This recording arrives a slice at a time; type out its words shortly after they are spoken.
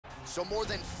So more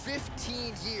than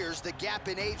 15 years, the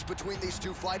gap in age between these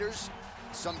two fighters.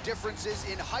 Some differences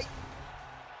in height.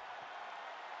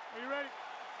 Are you ready?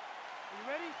 Are you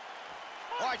ready?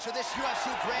 All right, so this UFC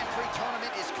Grand Prix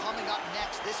tournament is coming up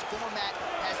next. This format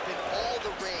has been all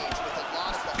the rage with a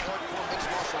lot of the hardcore mixed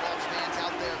martial arts fans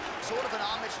out there. Sort of an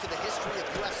homage to the history of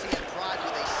UFC and Pride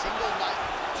with a single night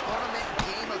tournament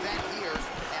game event here.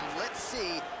 And let's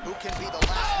see who can be the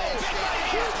last man standing.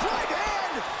 Huge right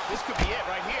hand! This could be it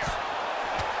right here.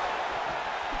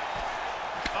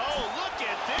 Oh, look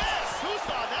at this! Who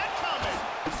saw that coming?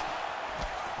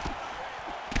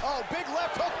 Oh, big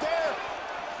left hook there.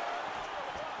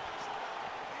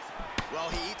 Well,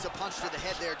 he eats a punch to the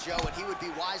head there, Joe, and he would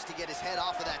be wise to get his head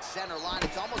off of that center line.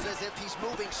 It's almost as if he's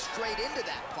moving straight into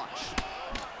that punch.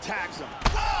 Tags him.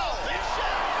 Oh! Big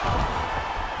shot!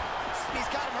 He's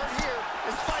got him hurt here.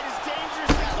 This fight is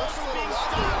dangerous. Yeah, looks a little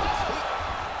wobbly on his feet.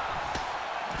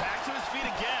 Back to his feet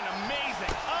again.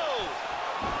 Amazing. Oh!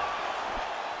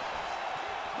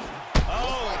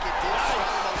 Looks like it did stun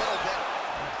him a little bit.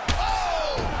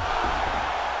 Oh!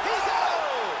 He's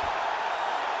out!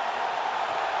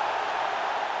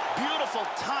 Beautiful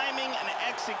timing and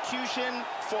execution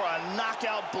for a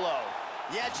knockout blow.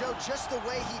 Yeah, Joe, just the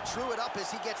way he drew it up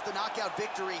as he gets the knockout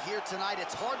victory here tonight,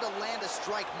 it's hard to land a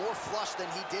strike more flush than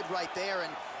he did right there,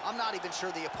 and I'm not even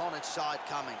sure the opponent saw it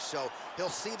coming. So he'll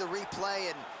see the replay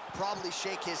and probably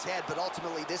shake his head, but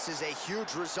ultimately this is a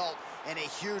huge result and a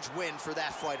huge win for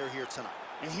that fighter here tonight.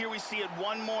 And here we see it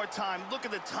one more time. Look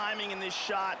at the timing in this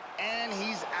shot, and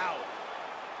he's out.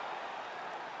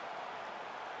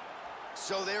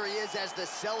 So there he is as the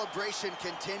celebration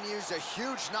continues. A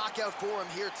huge knockout for him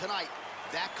here tonight.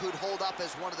 That could hold up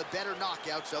as one of the better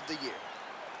knockouts of the year.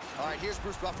 All right, here's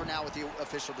Bruce Buffer now with the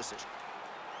official decision.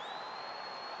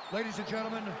 Ladies and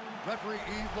gentlemen, referee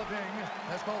Yves Leving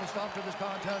has called a stop to this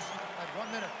contest at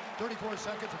 1 minute, 34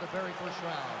 seconds of the very first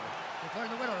round.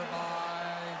 Declaring the winner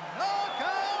by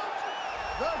knockout,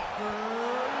 the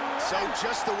first. So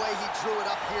just the way he drew it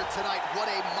up here tonight, what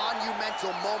a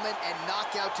monumental moment and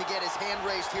knockout to get his hand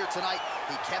raised here tonight.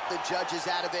 He kept the judges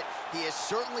out of it. He has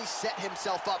certainly set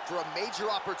himself up for a major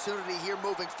opportunity here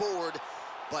moving forward,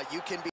 but you can be